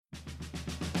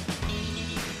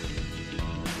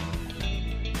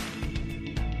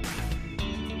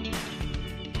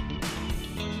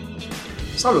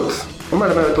Salut!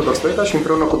 Numele meu e Tudor Stoica și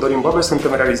împreună cu Dorin Babel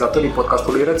suntem realizatorii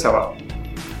podcastului Rețeaua.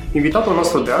 Invitatul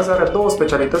nostru de azi are două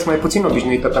specialități mai puțin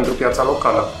obișnuite pentru piața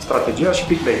locală, strategia și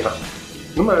Big Data.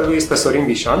 Numele lui este Sorin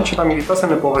Bișan și l-am invitat să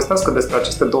ne povestească despre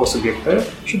aceste două subiecte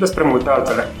și despre multe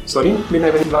altele. Sorin, bine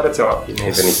ai venit la Rețeaua! Bine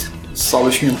ai venit!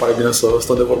 Salut, și mie îmi pare bine să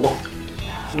stăm de vorbă.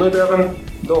 Noi doi avem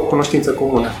două cunoștințe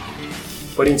comune.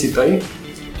 Părinții tăi,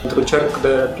 într-un cerc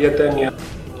de prieteni,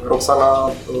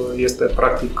 Roxana este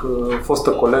practic fostă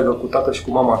colegă cu tată și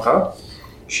cu mama ta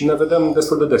și ne vedem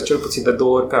destul de des, cel puțin de 2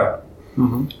 ori pe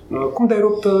an. Cum de-ai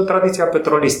rupt tradiția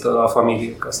petrolistă a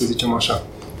familiei, ca să zicem așa?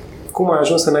 Cum ai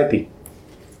ajuns în IT?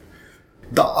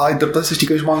 Da, ai dreptate să știi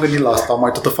că nici m-am gândit la asta.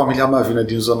 Mai toată familia mea vine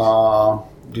din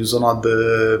zona de,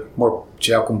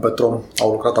 cei acum Petrom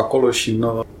au lucrat acolo și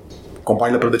în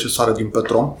companiile predecesoare din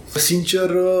Petrom.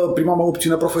 Sincer, prima mea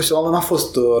opțiune profesională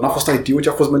n-a fost IT-ul, ci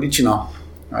a fost medicina.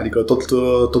 Adică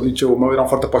tot liceul meu eram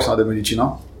foarte pasionat de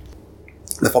medicină.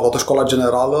 De fapt, toată școala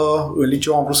generală, în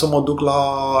liceu am vrut să mă duc la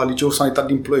liceul sanitar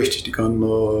din Ploiești. Știi că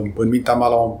în mintea mea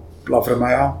la vremea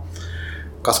aia,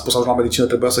 ca să poți ajungi la medicină,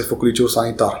 trebuia să-i făcut liceul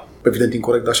sanitar. Evident,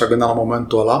 incorect, așa gândeam la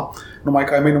momentul ăla. Numai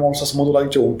că ai mei nu m-au lăsat să mă duc la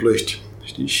liceul în Ploiești.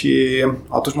 Știi? Și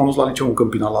atunci m-am dus la liceul în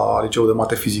Câmpina, la liceul de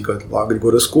mate fizică, la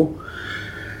Grigorescu.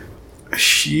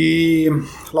 Și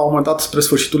la un moment dat, spre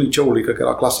sfârșitul liceului, cred că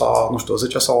era clasa,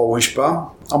 10 sau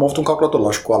 11-a, am avut un calculator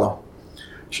la școală.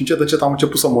 Și încet am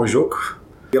început să mă joc.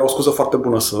 Era o scuză foarte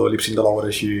bună să lipsim de la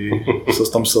ore și să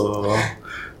stăm să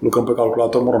lucrăm pe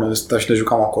calculator. Ne stăteam și ne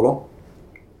jucam acolo.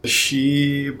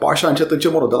 Și așa, încet, de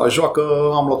la joacă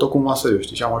am luat-o cumva serios.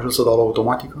 Și am ajuns să dau la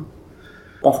automatică.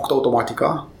 Am făcut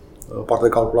automatica, partea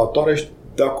de calculatoare, și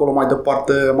de acolo mai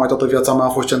departe, mai toată viața mea a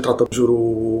fost centrată în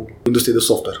jurul industriei de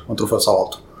software, într-un fel sau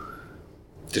altul.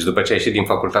 Deci după ce ai ieșit din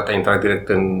facultate, ai intrat direct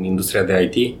în industria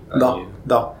de IT?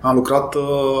 Da. Am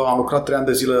lucrat 3 ani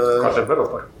de zile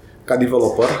ca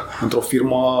developer într-o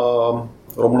firmă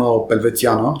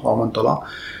română-pelvețiană la momentul ăla.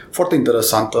 Foarte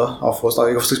interesantă a fost o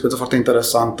experiență foarte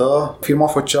interesantă. Firma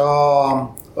făcea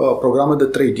programe de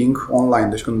trading online,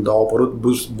 deci când au apărut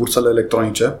bursele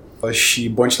electronice și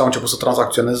băncile au început să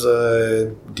tranzacționeze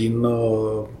din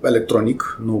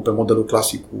electronic, nu pe modelul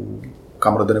clasic cu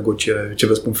cameră de negociere, ce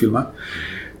vezi în filme.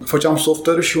 Făceam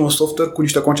software și un software cu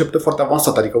niște concepte foarte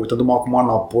avansate, adică uitându-mă acum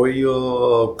înapoi,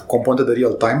 componente de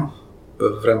real-time pe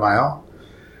vremea aia,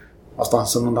 asta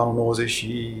însemnând anul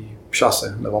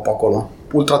 96, undeva pe acolo.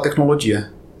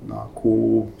 Ultra-tehnologie, da,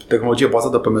 cu tehnologie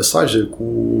bazată pe mesaje, cu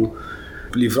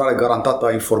livrare garantată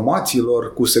a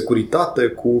informațiilor, cu securitate,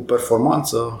 cu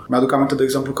performanță. Mi-aduc aminte, de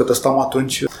exemplu, că testam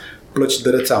atunci plăci de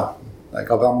rețea.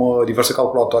 Adică aveam diverse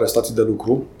calculatoare, stații de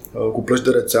lucru, cu plăci de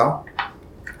rețea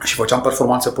și făceam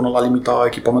performanțe până la limita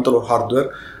echipamentelor hardware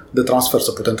de transfer,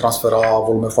 să putem transfera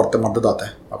volume foarte mari de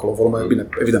date. Acolo volume, bine,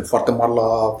 evident, foarte mari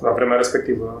la vremea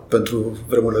respectivă. Pentru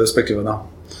vremurile respective, da.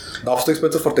 Dar a fost o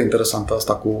experiență foarte interesantă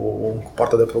asta cu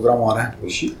partea de programare.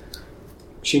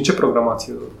 Și în ce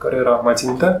programație? Care era? Mai ții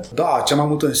minte? Da, cel mai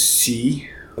mult în C,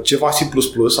 ceva C++,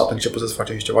 atunci început să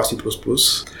facem și ceva C++.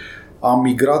 Am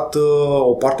migrat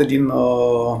o parte din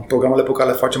programele pe care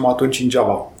le facem atunci în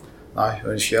Java. Da?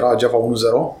 Și era Java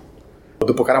 1.0,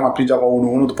 după care am mai prins Java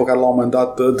 1.1, după care la un moment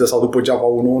dat, sau după Java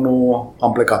 1.1,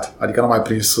 am plecat. Adică n-am mai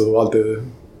prins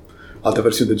alte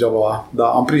versiuni de Java,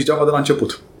 dar am prins Java de la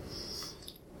început.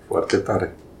 Foarte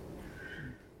tare.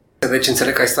 Deci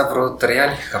înțeleg că ai stat vreo 3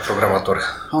 ani ca programator.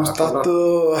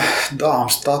 Am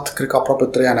stat, cred că aproape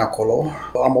 3 ani acolo.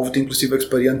 Am avut inclusiv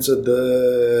experiențe de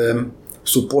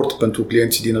suport pentru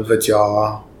clienții din Elveția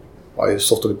ai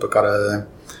software-ului pe care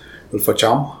îl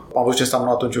făceam. Am văzut ce înseamnă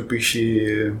atunci un pic și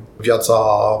viața,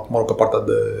 pe partea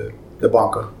de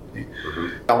bancă.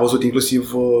 Am văzut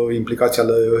inclusiv implicații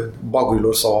ale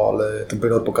bug-urilor sau ale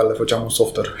tâmpenilor pe care le făceam în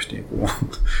software, știi,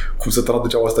 cum se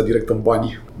traduceau asta direct în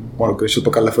bani, greșeli pe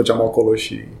care le făceam acolo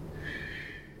și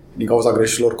din cauza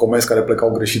greșelilor comenzi care plecau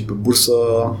greșit pe bursă,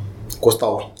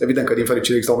 costau. Evident că din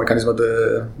fericire existau mecanisme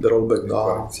de rollback,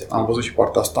 dar am văzut și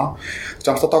partea asta. Deci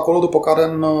am stat acolo, după care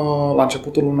la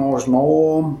începutul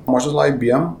 99 am ajuns la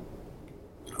IBM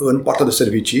în partea de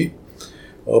servicii.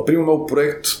 Primul meu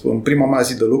proiect, în prima mea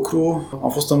zi de lucru, am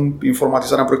fost în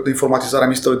proiectul de informatizare a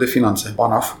Ministerului de Finanțe,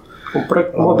 PANAF. Un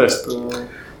proiect modest.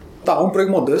 Da, un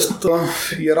proiect modest.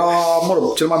 Era,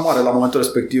 cel mai mare la momentul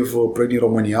respectiv proiect din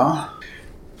România.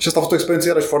 Și asta a fost o experiență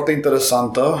iarăși foarte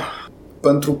interesantă,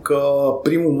 pentru că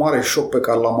primul mare șoc pe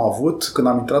care l-am avut când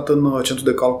am intrat în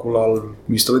centrul de calcul al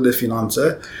Ministerului de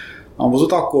Finanțe, am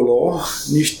văzut acolo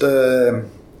niște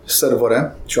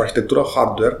servere și o arhitectură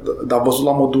hardware, dar văzut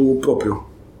la modul propriu.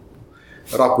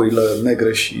 Racurile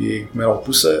negre și mi erau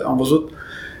puse, am văzut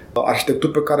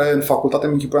Arhitecturi pe care în facultate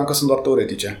îmi închipuiam că sunt doar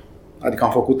teoretice.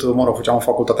 Adică făceam în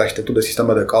facultate arhitecturi de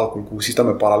sisteme de calcul cu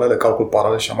sisteme paralele, calcul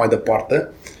paralel și așa mai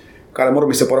departe, care,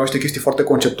 mi se păreau niște chestii foarte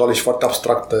conceptuale și foarte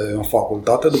abstracte în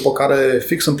facultate, după care,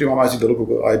 fix în prima mea zi de lucru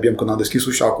cu IBM, când am deschis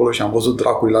ușa acolo și am văzut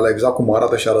dracurile alea exact cum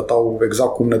arată și arătau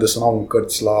exact cum ne desenau în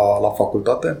cărți la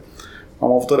facultate,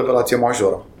 am avut o revelație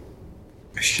majoră.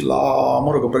 Și în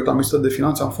proiectul administrativ de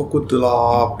finanțe am făcut la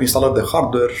instalări de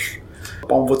hardware,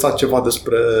 am învățat ceva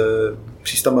despre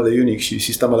sistemele Unix și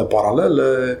sistemele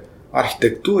paralele,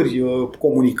 arhitecturi,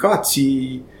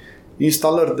 comunicații,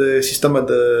 instalări de sisteme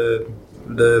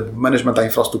de management a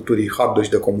infrastructurii hardware și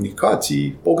de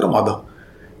comunicații, o grămadă.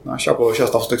 Da, și acolo și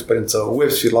asta a fost o experiență.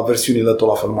 WebSphere, la versiunile tot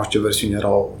la fel, nu mai știu ce versiuni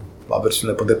erau, la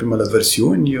versiunile de primele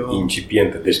versiuni.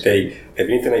 Incipiente, deci ai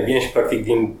venit în IBM și practic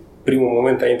din primul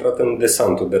moment ai intrat în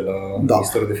desantul de la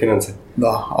Ministerul de Finanțe.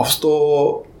 Da, a fost o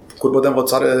curbă de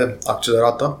învățare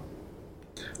accelerată.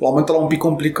 La un moment ăla un pic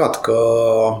complicat, că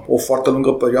o foarte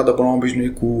lungă perioadă până am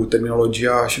obișnuit cu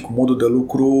terminologia și cu modul de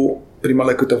lucru,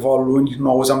 primele câteva luni nu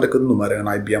auzeam decât numere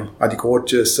în IBM. Adică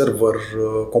orice server,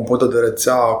 componentă de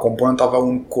rețea, component avea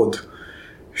un cod.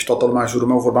 Și toată lumea în jurul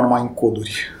meu vorbea numai în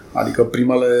coduri. Adică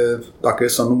dacă e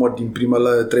să număr din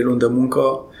primele 3 luni de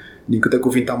muncă, din câte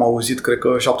cuvinte am auzit, cred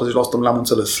că 70% nu le-am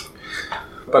înțeles.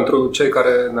 Pentru cei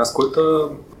care ne ascultă,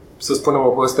 să spunem o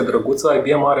poveste drăguță,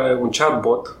 IBM are un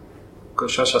chatbot, că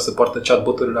și așa se poartă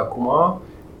chatboturile acum,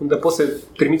 unde poți să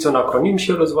trimiți un acronim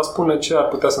și el îți va spune ce ar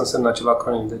putea să însemne acel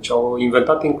acronim. Deci au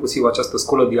inventat inclusiv această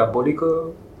sculă diabolică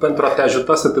pentru a te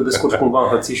ajuta să te descurci cumva în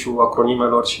hățișul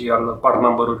acronimelor și al part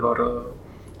number-urilor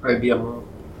IBM.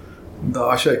 Da,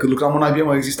 așa e. Când lucram în IBM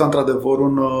exista într-adevăr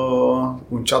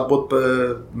un chatbot pe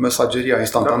mesageria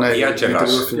instantanee. E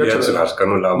același, că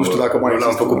nu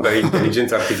l-am făcut pe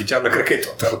inteligență artificială, cred că e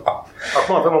tot ăla.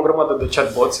 Acum avem o grămadă de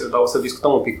chatbots, dar o să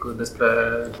discutăm un pic despre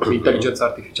inteligența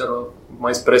artificială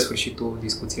mai spre sfârșitul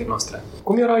discuției noastre.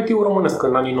 Cum era IT-ul românesc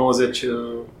în anii 90?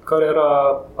 Care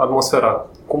era atmosfera?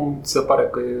 Cum se pare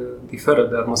că diferă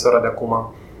de atmosfera de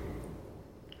acum?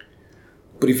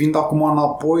 Privind acum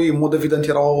înapoi, în mod evident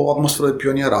era o atmosferă de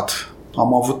pionierat.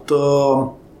 Am avut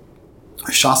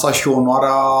șansa și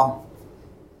onoarea,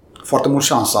 foarte mult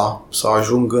șansa, să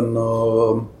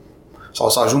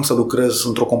ajung să lucrez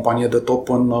într-o companie de top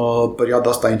în perioada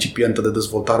asta incipientă de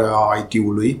dezvoltare a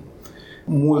IT-ului.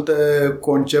 Multe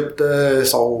concepte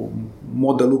sau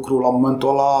mod de lucru la momentul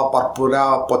ăla par părea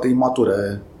poate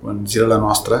imature în zilele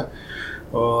noastre.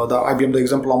 Dar IBM, de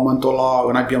exemplu, la momentul ăla,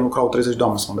 în IBM lucrau 30 de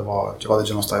oameni sau undeva, ceva de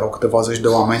genul ăsta, erau câteva zeci de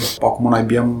oameni. Acum în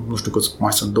IBM, nu știu câți,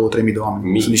 mai sunt 2-3 mii de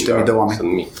oameni. Sunt niște mii de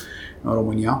oameni în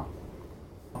România.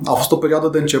 A fost o perioadă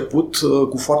de început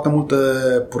cu foarte multe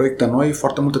proiecte noi,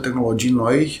 foarte multe tehnologii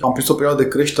noi. Am prins o perioadă de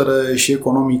creștere și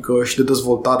economică și de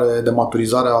dezvoltare, de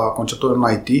maturizare a conceptelor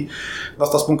în IT. De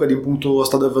asta spun că din punctul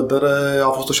ăsta de vedere a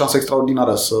fost o șansă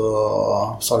extraordinară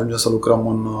să ajungem să lucrăm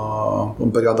în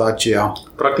perioada aceea.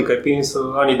 Practic ai prins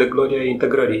anii de glorie ai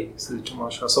integrării, să zicem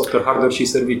așa, software, hardware și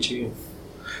servicii.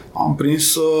 Am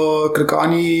prins, cred că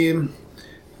anii...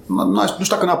 Nu știu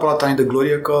dacă neapărat ani de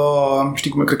glorie, că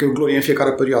știi cum e, cred că e o glorie în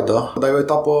fiecare perioadă, dar e o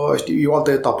etapă, e o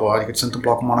altă etapă, adică ce se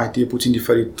întâmplă acum în IT e puțin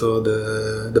diferit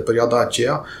de perioada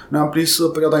aceea. Noi am prins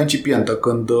perioada incipientă,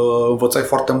 când învățai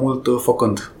foarte mult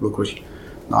făcând lucruri.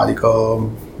 Adică,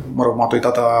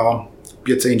 maturitatea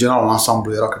pieței în general în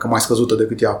ansamblu era, cred că, mai scăzută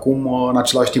decât e acum. În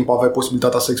același timp aveai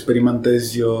posibilitatea să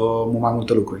experimentezi mult mai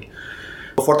multe lucruri.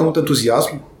 Foarte mult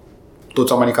entuziasm,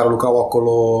 toți oamenii care lucrau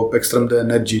acolo extrem de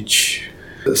energici,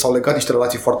 s-au legat niște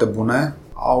relații foarte bune,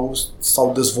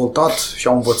 s-au dezvoltat și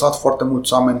au învățat foarte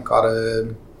mulți oameni care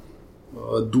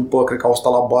după, cred că au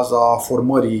stat la baza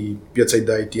formării pieței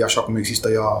de IT așa cum există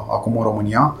ea acum în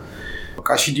România.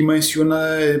 Ca și dimensiune,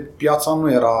 piața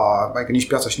nu era, adică nici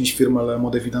piața și nici firmele, în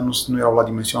mod evident, nu erau la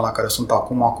dimensiunea la care sunt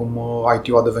acum. Acum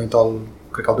IT-ul a devenit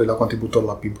cred că al doilea contributor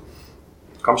la PIB.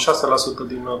 Cam 6%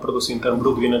 din produsul intern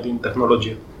brut vine din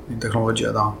tehnologie. Din tehnologie,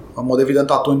 da. În mod evident,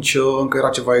 atunci încă era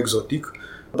ceva exotic,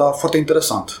 dar foarte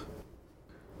interesant.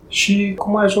 Și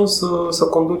cum ai ajuns să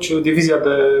conduci divizia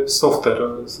de software,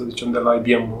 să zicem, de la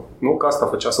IBM? Nu? Că asta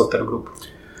făcea Software Group.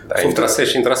 Da,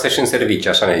 intrase și în servicii,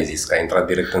 așa ne-ai zis, că ai intrat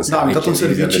direct în servicii. Da, am intrat în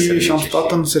servicii și am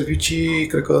stat în servicii,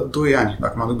 cred că 2 ani,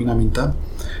 dacă mă aduc bine aminte.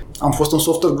 Am fost în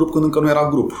Software Group când încă nu era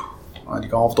grup.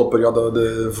 Adică am avut o perioadă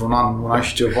de un an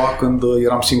și ceva, când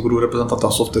eram singurul reprezentant al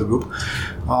Software Group.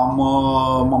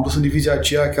 M-am dus în divizia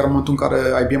aceea chiar în momentul în care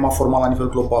IBM a format la nivel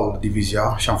global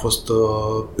divizia și am fost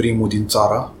primul din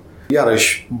țară.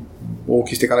 Iarăși, o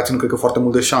chestie care ține, cred că, foarte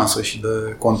mult de șansă și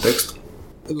de context.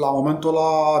 La momentul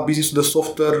ăla, business-ul de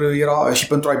software era, și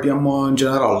pentru IBM în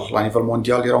general, la nivel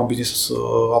mondial, era un business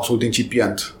absolut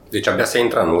incipient. Deci abia se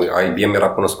intra, nu? IBM era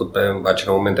cunoscut pe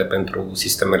acele momente pentru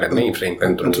sistemele mainframe,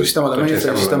 pentru sistemele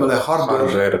mainframe, sistemele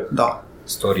hardware, da.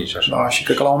 Storage, așa. Da, și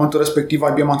cred că la momentul respectiv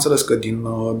IBM a înțeles că din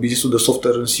business-ul de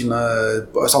software în sine,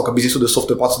 sau că business-ul de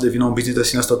software poate să devină un business de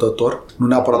sine stătător, nu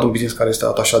neapărat un business care este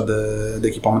atașat de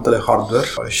echipamentele hardware,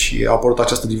 și a apărut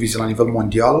această divizie la nivel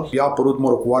mondial. Ea a apărut,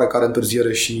 cu oarecare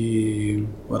întârziere și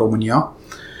în România.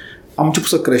 Am început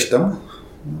să creștem.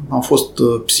 Am fost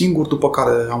singur, după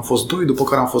care am fost 2, după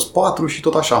care am fost 4 și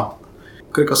tot așa.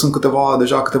 Cred că sunt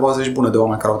deja câteva zeci bune de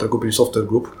oameni care au trecut prin Software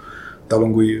Group de-a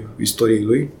lungul istoriei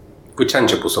lui. Cu ce a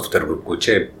început Software Group? Cu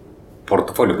ce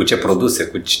portofoliu? Cu ce produse?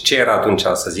 Cu ce era atunci,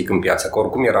 să zic, în piață? Că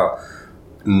oricum era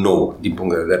nou din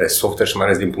punct de vedere software și mai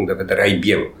ales din punct de vedere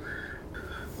IBM.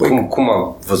 Cum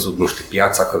a văzut,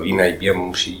 piața că vine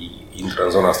IBM și intră în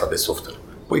zona asta de software?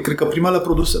 Păi, cred că primele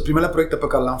proiecte pe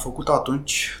care le-am făcut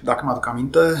atunci, dacă mi-aduc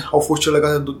aminte, au fost cele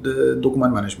legate de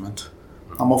document management.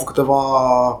 Am avut câteva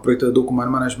proiecte de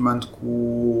document management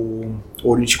cu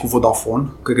Orange și cu Vodafone,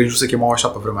 cred că nici nu se chemau așa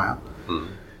pe vremea aia.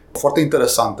 Foarte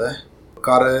interesante,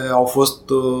 care au fost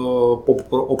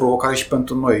o provocare și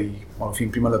pentru noi,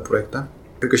 fiind primele proiecte,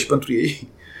 cred că și pentru ei.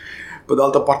 Pe de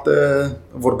altă parte,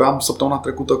 vorbeam săptămâna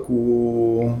trecută cu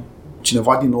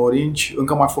cineva din Orange,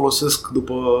 încă mai folosesc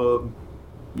după,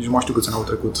 nici nu mai știu câți ani au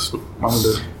trecut, mai mult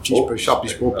de 15,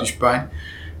 17, 18 ani,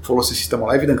 folosesc sistemul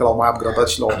ăla. Evident că l-au mai upgradat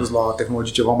și l-au adus la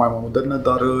tehnologii ceva mai moderne,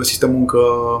 dar sistemul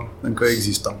încă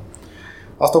există.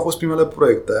 Asta au fost primele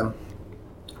proiecte.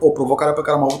 O provocare pe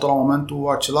care am avut-o la momentul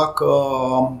acela că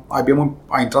IBM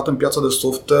a intrat în piața de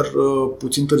software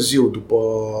puțin târziu după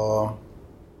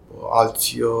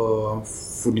alți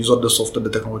furnizori de software,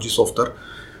 de tehnologii software.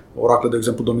 Oracle, de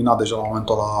exemplu, domina deja la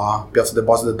momentul la piața de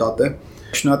baze de date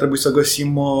și noi a trebuit să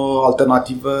găsim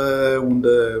alternative unde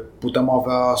putem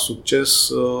avea succes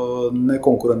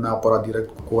neconcurând neapărat direct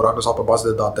cu Oracle sau pe baze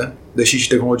de date, deși și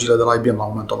tehnologiile de la IBM la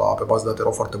momentul ăla pe baze de date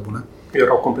erau foarte bune.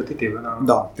 Erau competitive, da?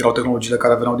 Da, erau tehnologiile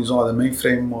care veneau din zona de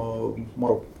mainframe,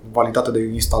 valitate de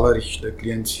instalări și de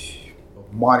clienți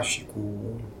mari și cu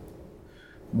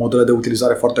modele de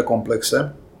utilizare foarte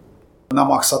complexe.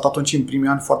 Ne-am axat atunci în primii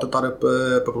ani foarte tare pe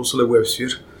produsele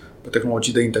WebSphere, pe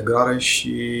tehnologii de integrare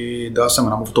și de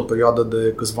asemenea am avut o perioadă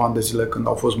de câțiva ani de zile când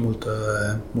au fost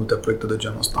multe proiecte de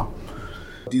genul ăsta.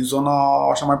 Din zona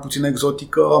așa mai puțin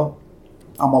exotică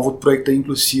am avut proiecte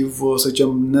inclusiv, să zicem,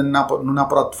 nu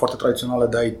neapărat foarte tradiționale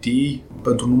de IT,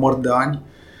 pentru număr de ani.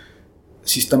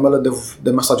 Sistemele de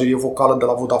mesagerie vocală de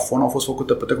la Vodafone au fost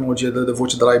făcute pe tehnologie de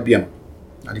voce de la IBM.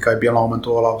 Adică IBM la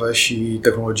momentul ăla avea și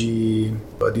tehnologii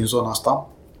din zona asta.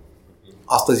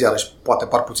 Astăzi, iarăși, poate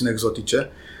par puțin exotice,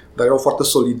 dar erau foarte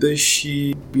solide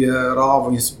și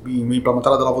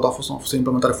implementarea de la Vodafone a fost o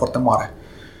implementare foarte mare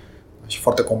și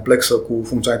foarte complexă, cu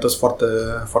funcționalități foarte,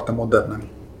 foarte moderne.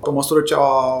 Pe măsură ce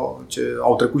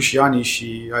au trecut și ani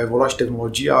și a evoluat și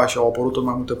tehnologia și au apărut tot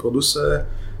mai multe produse,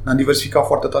 ne-am diversificat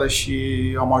foarte tare și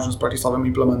am ajuns practic să avem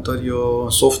implementări în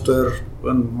software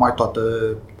în mai toate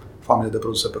familiile de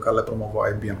produse pe care le promova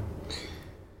IBM.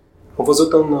 Am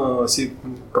văzut în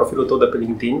profilul tău de pe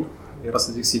LinkedIn, era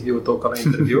să zic CV-ul tău ca la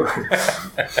interviu,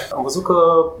 am văzut că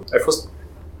ai fost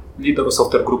liderul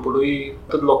software grupului,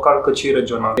 atât local cât și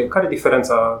regional. Care e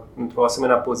diferența într-o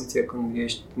asemenea poziție când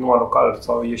ești numai local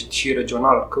sau ești și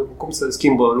regional? Cum se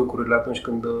schimbă lucrurile atunci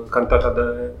când cantitatea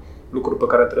de lucruri pe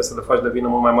care trebuie să le faci devine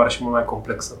mult mai mare și mult mai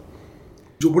complexă?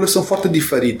 Joburile sunt foarte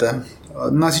diferite.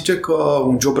 N-aș zice că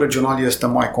un job regional este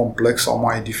mai complex sau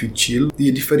mai dificil.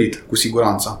 E diferit, cu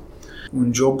siguranță.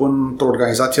 Un job într-o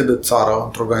organizație de țară,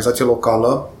 într-o organizație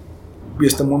locală,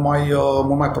 este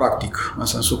mult mai practic, în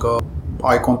sensul că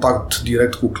ai contact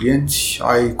direct cu clienți,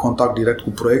 ai contact direct cu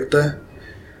proiecte,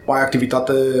 ai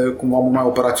activitate cumva mult mai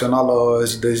operațională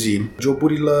zi de zi.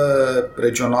 Joburile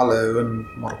regionale în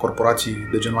corporații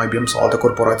de genul IBM sau alte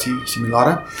corporații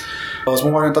similare sunt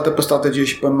mult mai orientate pe strategie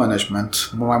și pe management,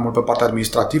 mult mai mult pe partea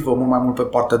administrativă, mult mai mult pe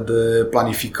partea de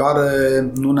planificare,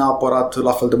 nu neapărat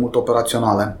la fel de mult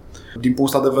operaționale. Din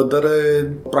punctul ăsta de vedere,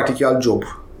 practic e alt job.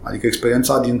 Adică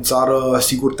experiența din țară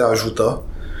sigur te ajută.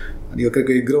 Adică cred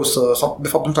că e greu sau de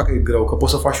fapt nu știu dacă e greu, că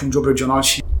poți să faci un job regional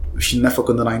și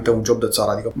nefăcând înainte un job de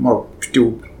țară. Adică,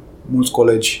 știu mulți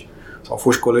colegi sau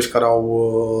foști colegi care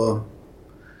au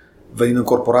venit în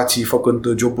corporații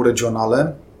făcând joburi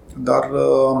regionale, dar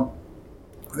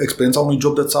experiența unui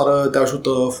job de țară te ajută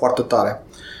foarte tare.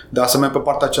 De asemenea, pe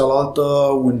partea cealaltă,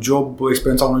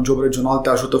 experiența unui job regional te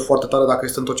ajută foarte tare dacă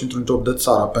este într-un job de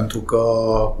țară, pentru că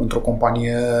într-o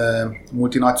companie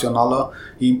multinațională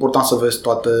e important să vezi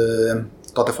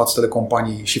toate fațetele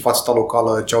companiei, și fațeta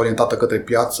locală, cea orientată către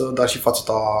piață, dar și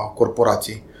fațeta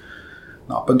corporației.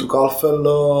 Da, pentru că altfel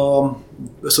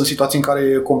sunt situații în care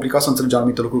e complicat să înțelegi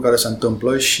anumite lucruri care se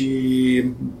întâmplă și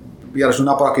iarăși nu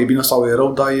neapărat că e bine sau e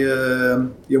rău, dar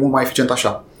e mult mai eficient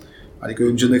așa. Adică e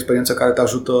un gen de experiență care te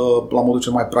ajută la modul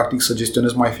cel mai practic să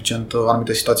gestionezi mai eficient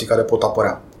anumite situații care pot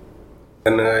apărea.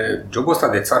 În jobul ăsta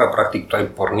de țară, practic, tu ai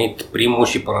pornit primul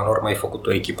și până la urmă ai făcut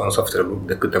o echipă în Software Group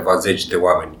de câteva zeci de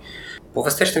oameni.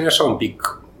 Povestește-mi așa un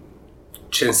pic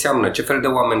ce înseamnă, ce fel de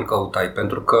oameni căutai,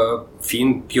 pentru că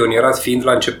fiind pionierat, fiind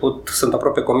la început, sunt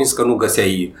aproape convins că nu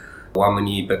găseai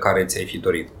oamenii pe care ți-ai fi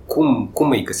dorit. Cum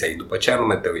îi găseai? După ce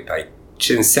anume te uitai?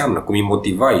 Ce înseamnă? Cum îi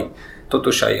motivai?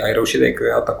 Totuși ai reușit de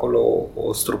creat acolo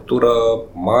o structură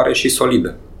mare și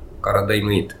solidă, care a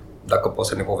dăinuit. Dacă poți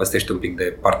să ne povestești un pic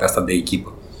de partea asta de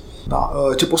echipă. Da,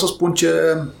 ce pot să spun,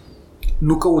 ce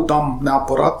nu căutam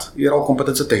neapărat erau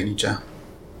competențe tehnice.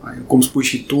 Cum spui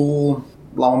și tu,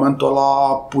 la momentul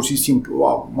ăla, pur și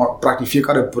simplu, practic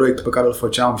fiecare proiect pe care îl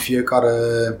făceam, fiecare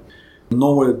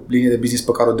nouă linie de business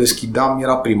pe care o deschideam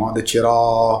era prima. Deci era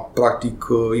practic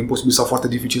imposibil sau foarte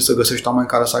dificil să găsești oameni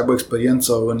care să aibă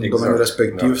experiență în domeniul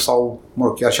respectiv, sau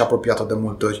chiar și apropiată de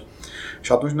multe ori.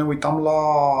 Și atunci ne uitam la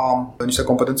niște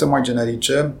competențe mai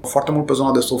generice, foarte mult pe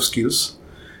zona de soft skills.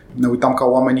 Ne uitam ca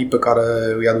oamenii pe care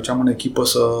îi aduceam în echipă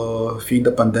să fie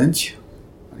independenți,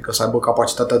 adică să aibă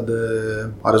capacitatea de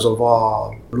a rezolva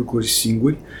lucruri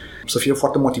singuri, să fie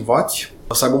foarte motivați,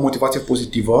 să aibă o motivație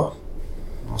pozitivă,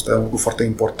 asta e un lucru foarte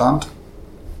important,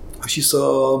 și să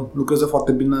lucreze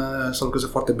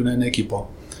foarte bine în echipă.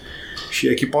 Și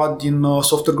echipa din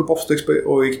Software Group a fost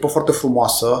o echipă foarte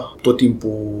frumoasă tot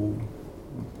timpul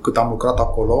cât am lucrat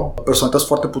acolo, personalități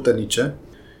foarte puternice,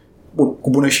 bun, cu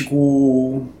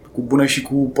bune și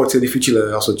cu părți dificile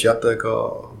asociate,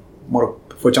 că,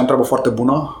 făceam treabă foarte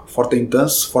bună, foarte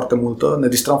intens, foarte multă, ne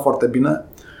distram foarte bine,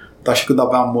 dar și când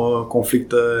aveam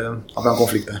conflicte.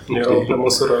 Erau pe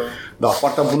măsură. Da,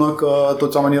 partea bună că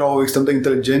toți oamenii erau extrem de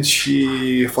inteligenți și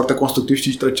foarte constructivi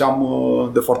și treceam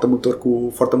de foarte multe ori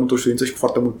cu foarte multă ușurință și cu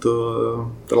foarte multă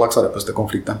relaxare peste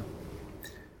conflicte.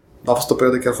 Dar a fost o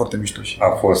perioadă chiar foarte mișto. A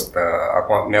fost,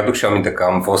 acum mi-aduc și aminte că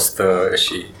am fost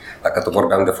și dacă tot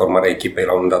vorbeam de formarea echipei,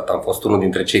 la un moment dat am fost unul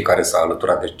dintre cei care s-a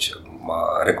alăturat, deci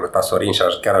m-a recrutat Sorin și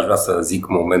chiar aș vrea să zic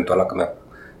momentul ăla că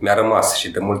mi-a rămas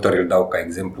și de multe ori îl dau ca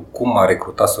exemplu cum a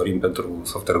recrutat Sorin pentru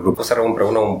Software Group. Puserăm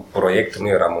împreună un proiect, nu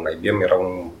eram un IBM, era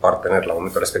un partener la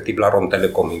momentul respectiv la Rom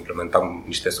Telecom, implementam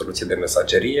niște soluții de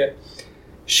mesagerie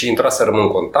și intraserăm în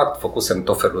contact, făcusem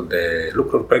tot felul de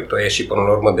lucruri, proiectul a ieșit până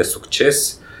la urmă de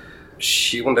succes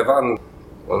și undeva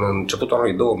în începutul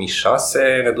anului 2006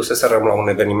 ne duseserăm la un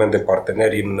eveniment de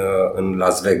parteneri în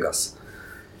Las Vegas.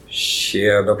 Și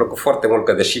mi-a plăcut foarte mult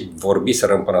că, deși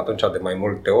vorbiserăm până atunci de mai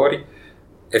multe ori,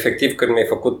 efectiv când mi-ai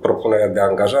făcut propunerea de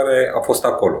angajare a fost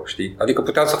acolo, știi? Adică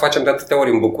puteam să facem de atâtea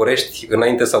ori în București,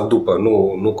 înainte sau după,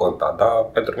 nu conta, dar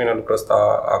pentru mine lucrul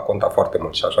ăsta a contat foarte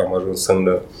mult și așa am ajuns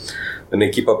în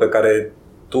echipa pe care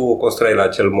tu o construiai la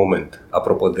acel moment,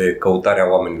 apropo de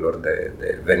căutarea oamenilor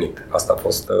de venit. Asta a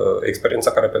fost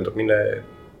experiența care pentru mine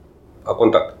a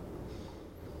contat.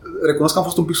 Recunosc că am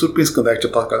fost un pic surprins când ai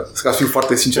acceptat, ca să fiu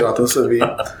foarte sincer atunci să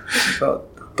vii.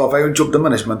 Tu aveai un job de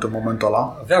management în momentul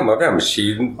ăla? Aveam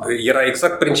și era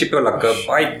exact principiul ăla, că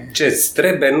ai ce-ți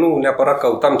trebuie, nu neapărat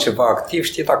căutam ceva activ,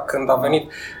 știi, dar când a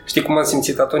venit, știi cum am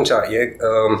simțit atunci? E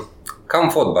ca în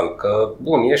fotbal, că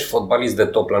bun, ești fotbalist de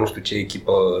top la nu știu ce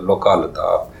echipă locală,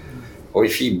 dar voi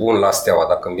fi bun la Steaua,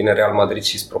 dacă îmi vine Real Madrid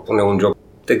și îți propune un job,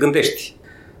 te gândești.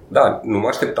 Da, nu mă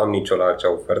așteptam nicio la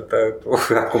acea ofertă.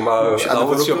 Acum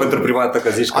auzi și eu pentru prima dată că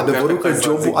zici că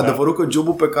adevărul că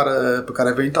jobul pe care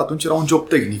ai venit atunci era un job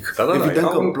tehnic. Da, evident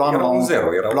că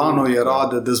planul era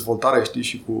de dezvoltare, știi,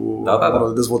 și cu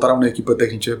dezvoltarea unei echipe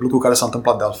tehnice, lucru care s-a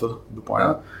întâmplat de altfel după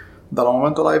aia. Dar la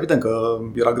momentul ăla evident că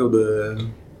era greu de...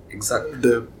 Exact.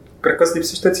 Cred că îți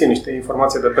lipsește ție niște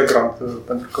informații de background,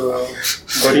 pentru că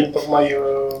Dorin tocmai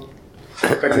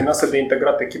terminase de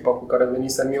integrat echipa cu care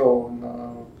venisem eu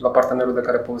la partenerul de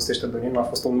care povestește Dorin. A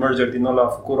fost un merger din ăla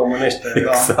făcut românește,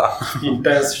 exact. Da,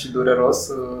 intens și dureros,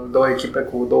 două echipe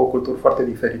cu două culturi foarte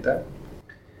diferite.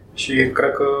 Și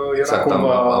cred că era exact,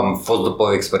 cumva... am fost după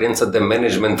o experiență de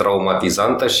management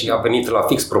traumatizantă și a venit la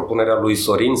fix propunerea lui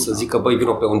Sorin să zică, băi,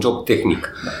 vină pe un job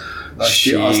tehnic. Da,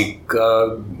 și că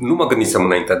nu mă gândisem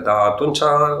înainte, dar atunci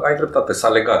ai dreptate, s-a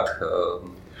legat.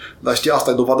 Dar știi,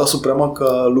 asta e dovada supremă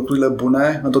că lucrurile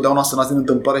bune întotdeauna se nasc din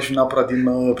întâmplare și nu neapărat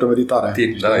din premeditare.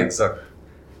 Da, exact.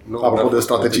 Apropo de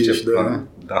strategie și de...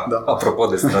 Da, apropo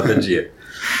de strategie.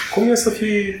 Cum e să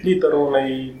fii liderul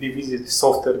unei divizii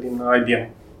software din IBM?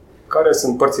 care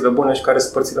sunt părțile bune și care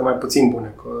sunt părțile mai puțin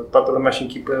bune. Că toată lumea își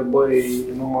închipe, băi,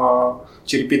 numai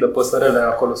ciripit de păsărele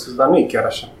acolo sus, dar nu e chiar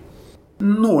așa.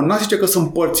 Nu, n-aș zice că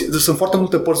sunt părți, sunt foarte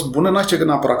multe părți bune, n-aș zice că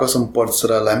neapărat că sunt părți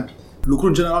rele. Lucrul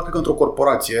în general, cred că într-o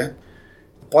corporație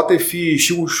poate fi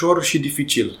și ușor și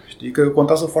dificil. Știi? Că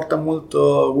contează foarte mult,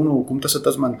 unul, cum te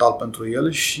setezi mental pentru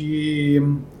el și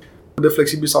cât de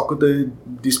flexibil sau cât de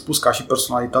dispus ca și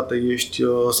personalitate ești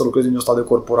să lucrezi în ăsta de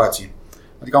corporații.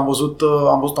 Adică am văzut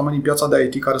oameni în piața de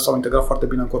IT care s-au integrat foarte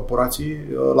bine în corporații,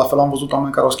 la fel am văzut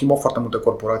oameni care au schimbat foarte multe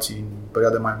corporații în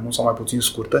perioade mai mult sau mai puțin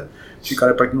scurte și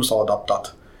care practic nu s-au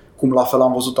adaptat. Cum la fel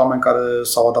am văzut oameni care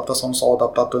s-au adaptat sau nu s-au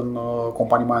adaptat în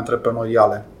companii mai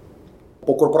antreprenoriale.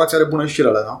 O corporație are bune și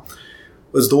rele, da?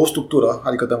 Îți dă o structură,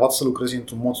 adică te învață să lucrezi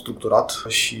într-un mod structurat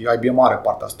și IBM are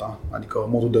partea asta, adică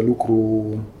modul de lucru.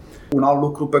 Un alt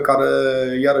lucru pe care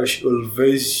iarăși îl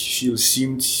vezi și îl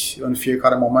simți în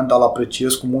fiecare moment, dar îl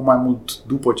apreciezi cu mult mai mult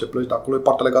după ce pleci de acolo, e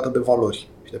partea legată de valori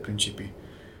și de principii.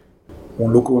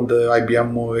 Un lucru unde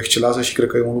IBM excelează și cred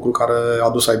că e un lucru care a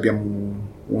dus IBM-ul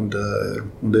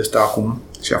unde este acum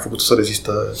și a făcut să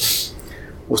reziste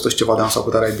 100 și ceva de ani sau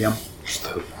cât are IBM.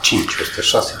 105,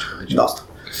 106, ceva de da. Asta.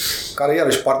 Care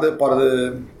iarăși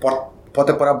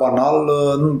poate părea banal,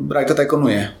 realitatea e că nu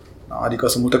e. Adică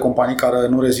sunt multe companii care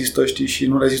nu rezistă, știi, și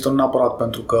nu rezistă nu neapărat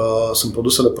pentru că sunt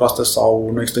produsele proaste sau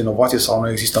nu există inovație sau nu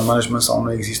există management sau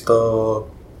nu există,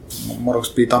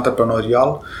 spirit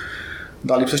antreprenorial,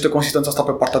 dar lipsește consistența asta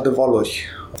pe partea de valori.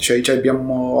 Și aici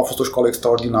IBM a fost o școală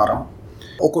extraordinară.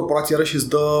 O corporație iarăși îți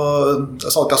dă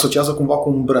sau te asociază cumva cu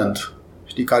un brand,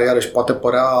 știi, care iarăși poate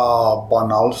părea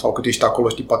banal sau cât ești acolo,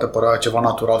 știi, poate părea ceva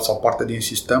natural sau parte din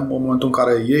sistem. În momentul în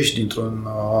care ieși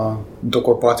dintr-o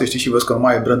corporație, știi, și vezi că nu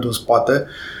mai e brandul în spate,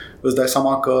 îți dai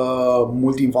seama că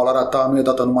mult din valoarea ta nu e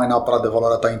dată numai neapărat de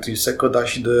valoarea ta intrinsecă, dar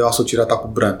și de asocierea ta cu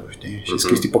brandul, știi? Și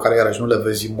sunt chestii pe care iarăși nu le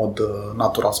vezi în mod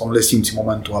natural sau nu le simți în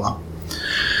momentul ăla.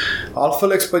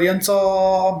 Altfel, experiența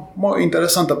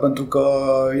interesantă pentru că,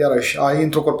 iarăși,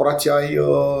 într-o corporație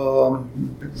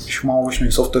și cum am avut și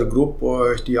noi Software Group,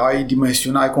 știi, ai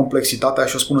dimensiunea, ai complexitatea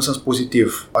și o spun în sens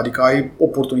pozitiv. Adică ai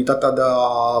oportunitatea de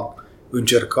a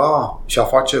încerca și a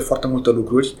face foarte multe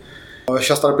lucruri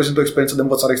și asta reprezintă o experiență de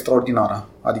învățare extraordinară.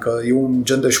 Adică e un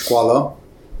gen de școală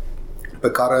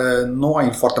pe care nu ai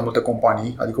în foarte multe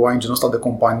companii, adică o ai în genul ăsta de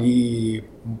companii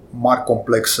mari,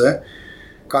 complexe,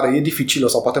 care e dificilă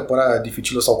sau poate părea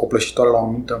dificilă sau copleșitoare la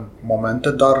anumite momente,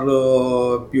 dar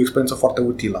e o experiență foarte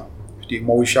utilă. Știi,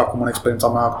 mă uit și acum în experiența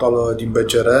mea actuală din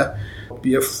BCR,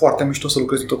 e foarte mișto să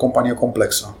lucrezi într-o companie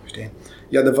complexă. Știi?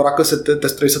 E adevărat că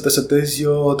trebuie să te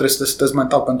setezi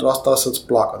mental pentru asta să-ți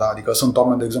placă. Da? Adică sunt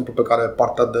oameni, de exemplu, pe care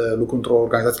partea de lucru într-o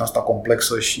organizație asta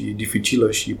complexă și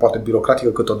dificilă și poate birocratică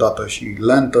câteodată și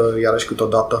lentă, iarăși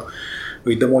câteodată,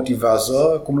 îi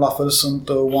demotivează, cum la fel sunt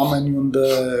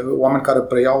oameni care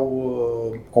preiau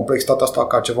complexitatea asta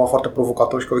ca ceva foarte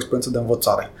provocator și ca o experiență de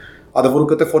învățare. Adevărul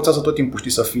că te forțează tot timpul,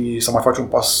 știi, să mai faci un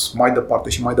pas mai departe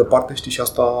și mai departe, știi, și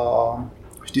asta,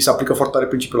 știi, se aplică foarte tare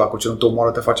principiul ăla, că ce nu te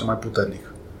omoară te face mai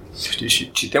puternic. Știi?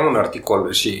 Și citeam un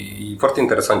articol și e foarte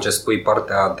interesant ce spui,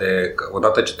 partea de că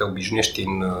odată ce te obișnuiești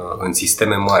în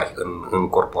sisteme mari, în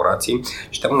corporații.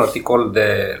 Citeam un articol de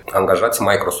angajați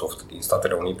Microsoft din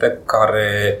Statele Unite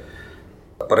care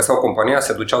părăseau compania,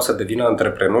 se duceau să devină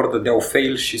antreprenori, dădeau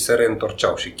fail și se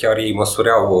reîntorceau și chiar ei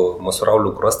măsurau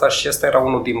lucrul ăsta și ăsta era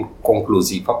unul din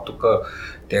concluzii, faptul că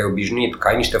te-ai obișnuit, că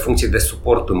ai niște funcții de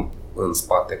suport în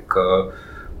spate, că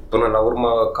până la urmă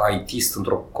ca IT-ist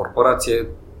într-o corporație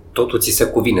totul ți se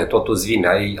cuvine, totul îți vine,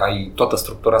 ai toată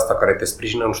structura asta care te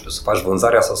sprijină, nu știu, să faci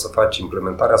vânzarea sau să faci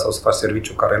implementarea sau să faci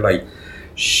serviciul care îl ai.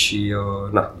 Și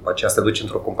după aceea să te duci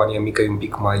într-o companie mică e un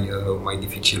pic mai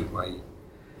dificil, mai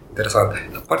interesant.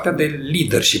 Partea de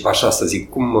leadership, așa să zic,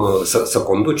 cum să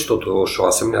conduci totuși o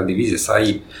asemenea divizie, să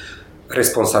ai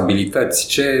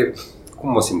responsabilități,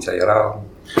 cum o simțeai? Era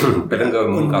pe lângă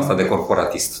munca asta de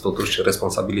corporatist, totuși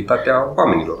responsabilitatea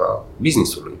oamenilor, a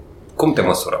business-ului. Cum te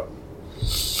măsura?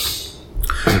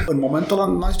 În momentul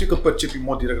ăla n-aș zice că percepi în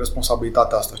mod direct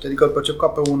responsabilitatea asta, știi? Adică îl percep ca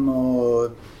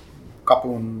pe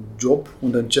un job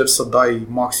unde încerci să dai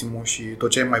maximul și tot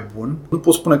ce e mai bun. Nu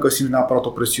pot spune că simți neapărat o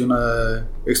presiune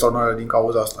extraordinară din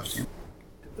cauza asta, știi?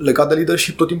 Legat de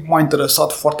leadership, tot timpul m-a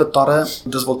interesat foarte tare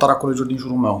dezvoltarea colegilor din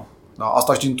jurul meu. Da?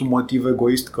 Asta știi dintr-un motiv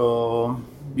egoist, că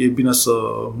e bine să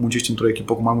muncești într-o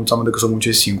echipă cu mai mulți oameni decât să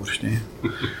muncești singur, știi?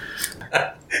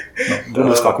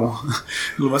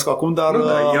 Glumesc acum, dar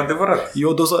e adevărat. E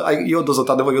o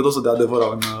doză de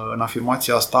adevăr în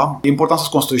afirmația asta. E important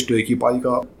să-ți construiești o echipă,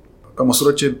 adică pe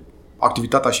măsură ce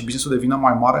activitatea și business-ul devine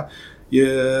mai mare,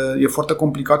 e foarte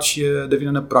complicat și devine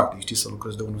nepractic, știi, să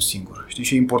lucrezi de unul singur. Știi?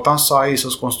 Și e important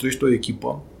să-ți construiești o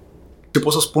echipă. Și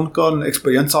pot să spun că în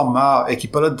experiența mea,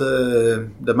 echipele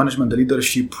de management, de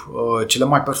leadership, cele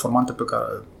mai performante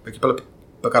echipele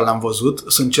pe care le-am văzut,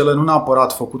 sunt cele nu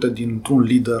neapărat făcute dintr-un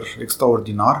lider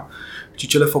extraordinar, ci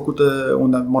cele făcute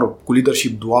cu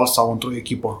leadership dual sau într-o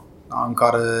echipă, da? În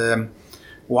care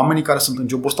oamenii care sunt în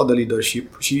jobul ăsta de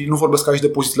leadership, și nu vorbesc aici de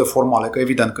pozițiile formale, că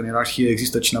evident că în ierarhie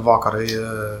există cineva care e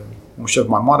un șef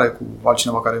mai mare cu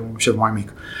altcineva care e un șef mai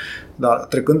mic. Dar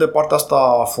trecând de partea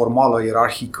asta formală,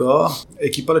 ierarhică,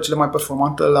 echipele cele mai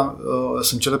performante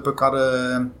sunt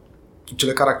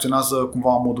cele care acționează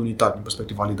cumva în mod unitar din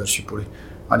perspectiva leadership-ului.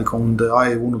 Adică unde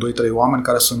ai 1, 2, 3 oameni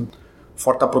care sunt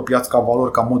foarte apropiați ca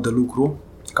valori, ca mod de lucru,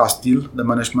 ca stil de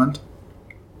management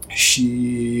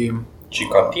și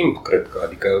ca timp, cred că,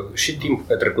 adică și timp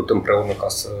petrecut împreună ca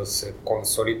să se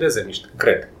consolideze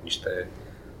niște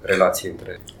relații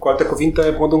între. Cu alte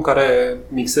cuvinte, modul în care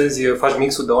faci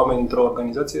mixul de oameni într-o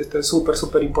organizație este super,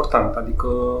 super important. Adică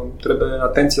trebuie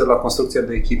atenție la construcția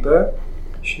de echipe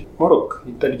și,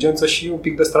 inteligență și un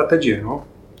pic de strategie, nu?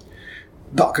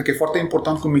 Da, cred că e foarte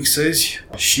important cum mixezi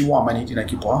și oamenii din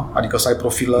echipă, adică să ai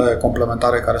profile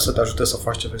complementare care să te ajute să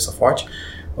faci ce vrei să faci.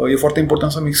 E foarte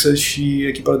important să mixezi și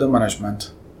echipele de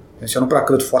management. Deci eu nu prea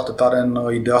cred foarte tare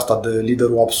în ideea asta de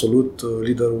liderul absolut,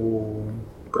 liderul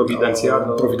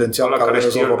providențial care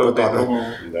rezolvă pe toate.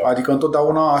 Da. Adică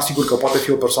întotdeauna, sigur că poate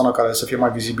fi o persoană care să fie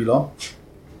mai vizibilă.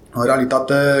 În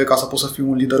realitate, ca să poți să fii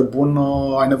un lider bun,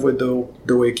 ai nevoie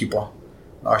de o echipă.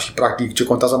 Da? Și practic ce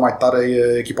contează mai tare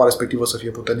e echipa respectivă să fie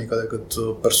puternică decât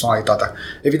personalitatea.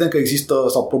 Evident că există,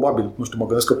 sau probabil, nu știu, mă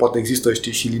gândesc că poate există,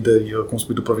 știi, și lideri, cum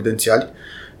spui tu, providențiali,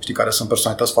 știi, care sunt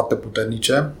personalități foarte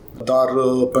puternice, dar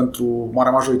pentru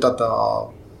marea majoritatea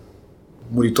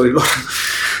muritorilor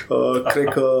cred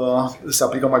că se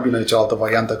aplică mai bine cealaltă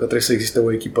variantă, că trebuie să existe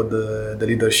o echipă de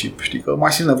leadership. Știi că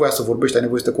mai simți nevoia să vorbești, ai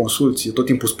nevoie să te consulți, tot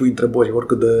timpul spui întrebări,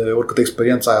 oricâtă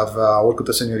experiență ai avea,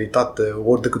 oricâtă senioritate,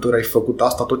 ori de câte ori ai făcut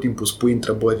asta, tot timpul spui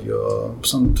întrebări.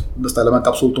 Sunt astea elemente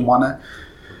absolut umane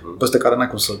peste care n-ai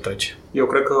cum să-l treci. Eu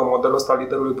cred că modelul ăsta al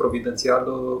liderului providențial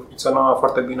funcționa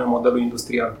foarte bine în modelul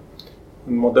industrial.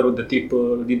 În modelul de tip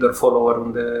leader-follower,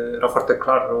 unde era foarte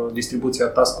clar distribuția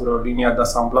task-urilor, linia de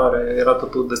asamblare, era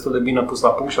totul destul de bine pus la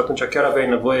punct și atunci chiar aveai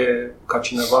nevoie ca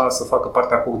cineva să facă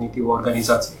partea cognitivă a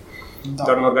organizației. Da.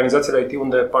 Dar în organizațiile IT,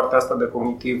 unde partea asta de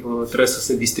cognitiv trebuie să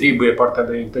se distribuie, partea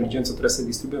de inteligență trebuie să se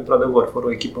distribuie, într-adevăr, fără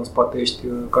o echipă în spate ești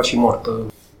ca și mort.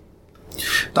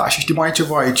 Da, și știi mai e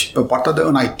ceva aici. Pe partea de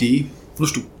în IT, nu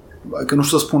știu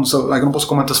să spun, adică nu pot să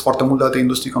comentez foarte mult de alte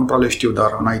industrii, că nu prea le știu,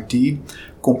 dar în IT,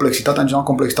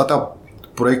 complexitatea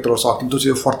proiectelor sau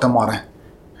activităților e foarte mare.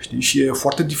 Știi? Și e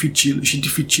foarte dificil.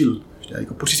 Știi?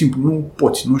 Adică pur și simplu nu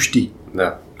poți, nu știi.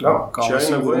 Da. Ca și ai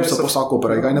nevoie să poți să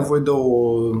acoperi. Adică ai nevoie de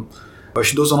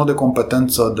o zonă de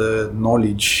competență, de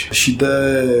knowledge și de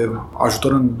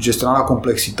ajutor în gestionarea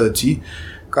complexității,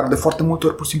 care de foarte multe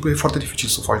ori pur și simplu e foarte dificil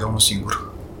să o faci de unul singur.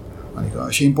 Adică,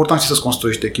 și e important și să-ți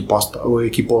construiești o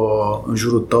echipă în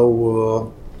jurul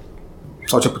tău,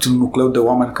 sau cel puțin un nucleu de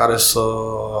oameni care să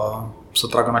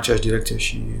tragă în aceeași direcție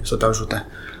și să te ajute.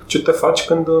 Ce te faci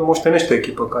când moștenești o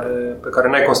echipă pe care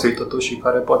n-ai construit-o tu și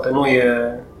care poate nu e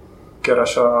chiar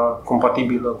așa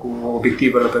compatibilă cu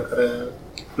obiectivele pe care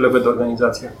le vede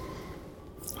organizația?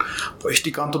 Păi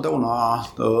știi că întotdeauna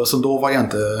sunt două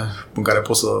variante în care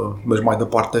poți să mergi mai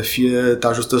departe. Fie te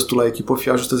ajustezi tu la echipă,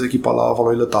 fie ajustezi echipa la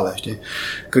valorile tale, știi?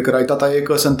 Cred că realitatea e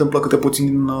că se întâmplă câte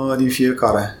puțin din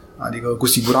fiecare. Adică cu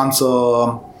siguranță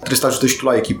trebuie să te ajutezi și tu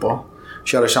la echipă.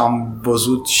 Și iarăși am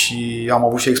văzut și am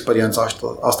avut și experiența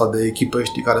asta de echipe,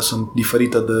 știi, care sunt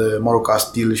diferite de, ca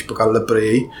stil și pe care le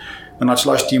preiei. În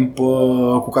același timp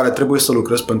cu care trebuie să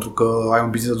lucrezi pentru că ai un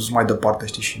business dus mai departe,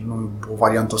 știi, și nu e o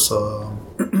variantă să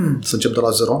începi de la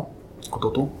zero cu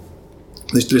totul.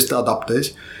 Deci trebuie să te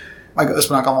adaptezi.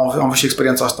 Spuneam că am avut și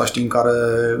experiența asta, știi, în care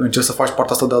încerci să faci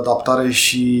partea asta de adaptare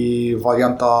și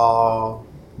varianta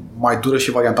mai dură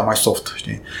și varianta mai soft,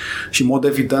 știi? Și în mod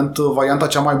evident, varianta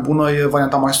cea mai bună e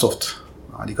varianta mai soft.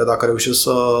 Adică dacă reușești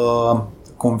să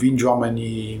convingi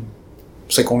oamenii,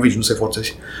 să-i convingi, nu să-i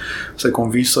forțezi, să-i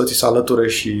convingi să ți se alăture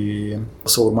și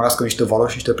să urmărească niște valori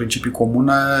și niște principii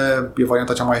comune, e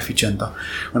varianta cea mai eficientă.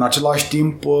 În același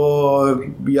timp,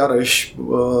 iarăși,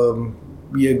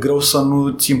 e greu să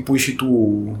nu-ți impui și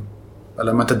tu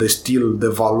elemente de stil, de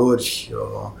valori,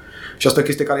 și asta e o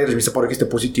chestie care, iarăși, mi se pare o chestie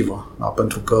pozitivă, da?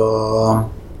 Pentru că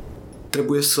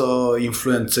trebuie să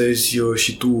influențezi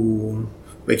și tu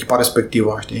echipa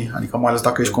respectivă, știi? Adică mai ales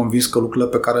dacă ești convins că lucrurile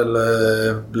pe care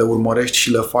le urmărești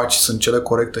și le faci sunt cele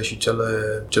corecte și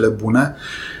cele bune,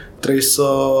 trebuie să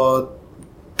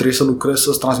trebuie să lucrezi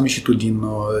să-ți transmiți și tu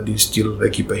din stilul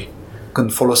echipei.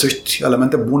 Când folosești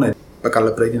elemente bune pe care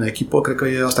le preiei din echipă, cred că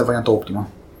asta e varianta optimă.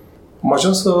 Am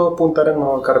ajuns pe un teren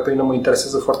care pe mine mă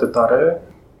interesează foarte tare.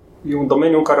 E un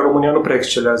domeniu în care România nu prea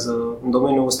excelează, în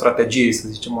domeniul strategiei, să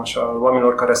zicem așa,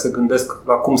 oamenilor care se gândesc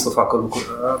la cum să facă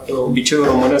lucrurile. Obiceiul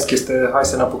românesc este hai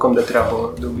să ne apucăm de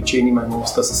treabă. De obicei nimeni nu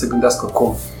stă să se gândească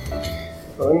cum.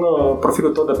 În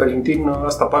profilul tău de pe LinkedIn,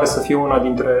 asta pare să fie una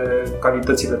dintre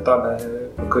calitățile tale,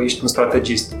 că ești un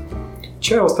strategist.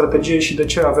 Ce e o strategie și de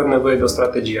ce avem nevoie de o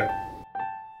strategie?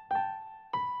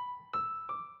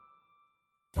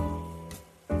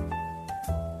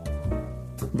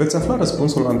 Veți afla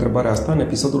răspunsul la întrebarea asta în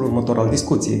episodul următor al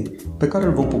discuției, pe care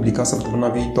îl vom publica săptămâna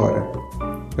viitoare.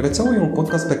 Rețeaua e un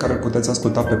podcast pe care îl puteți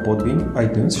asculta pe Podbean,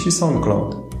 iTunes și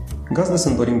SoundCloud. Gazdă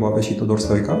sunt Dorin Boabe și Tudor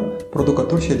Stoica,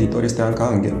 producător și editor este Anca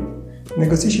Anghel. Ne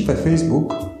găsiți și pe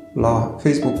Facebook la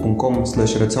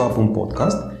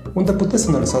facebook.com/rețeaua.podcast, unde puteți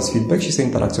să ne lăsați feedback și să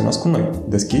interacționați cu noi,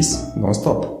 deschis,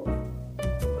 non-stop.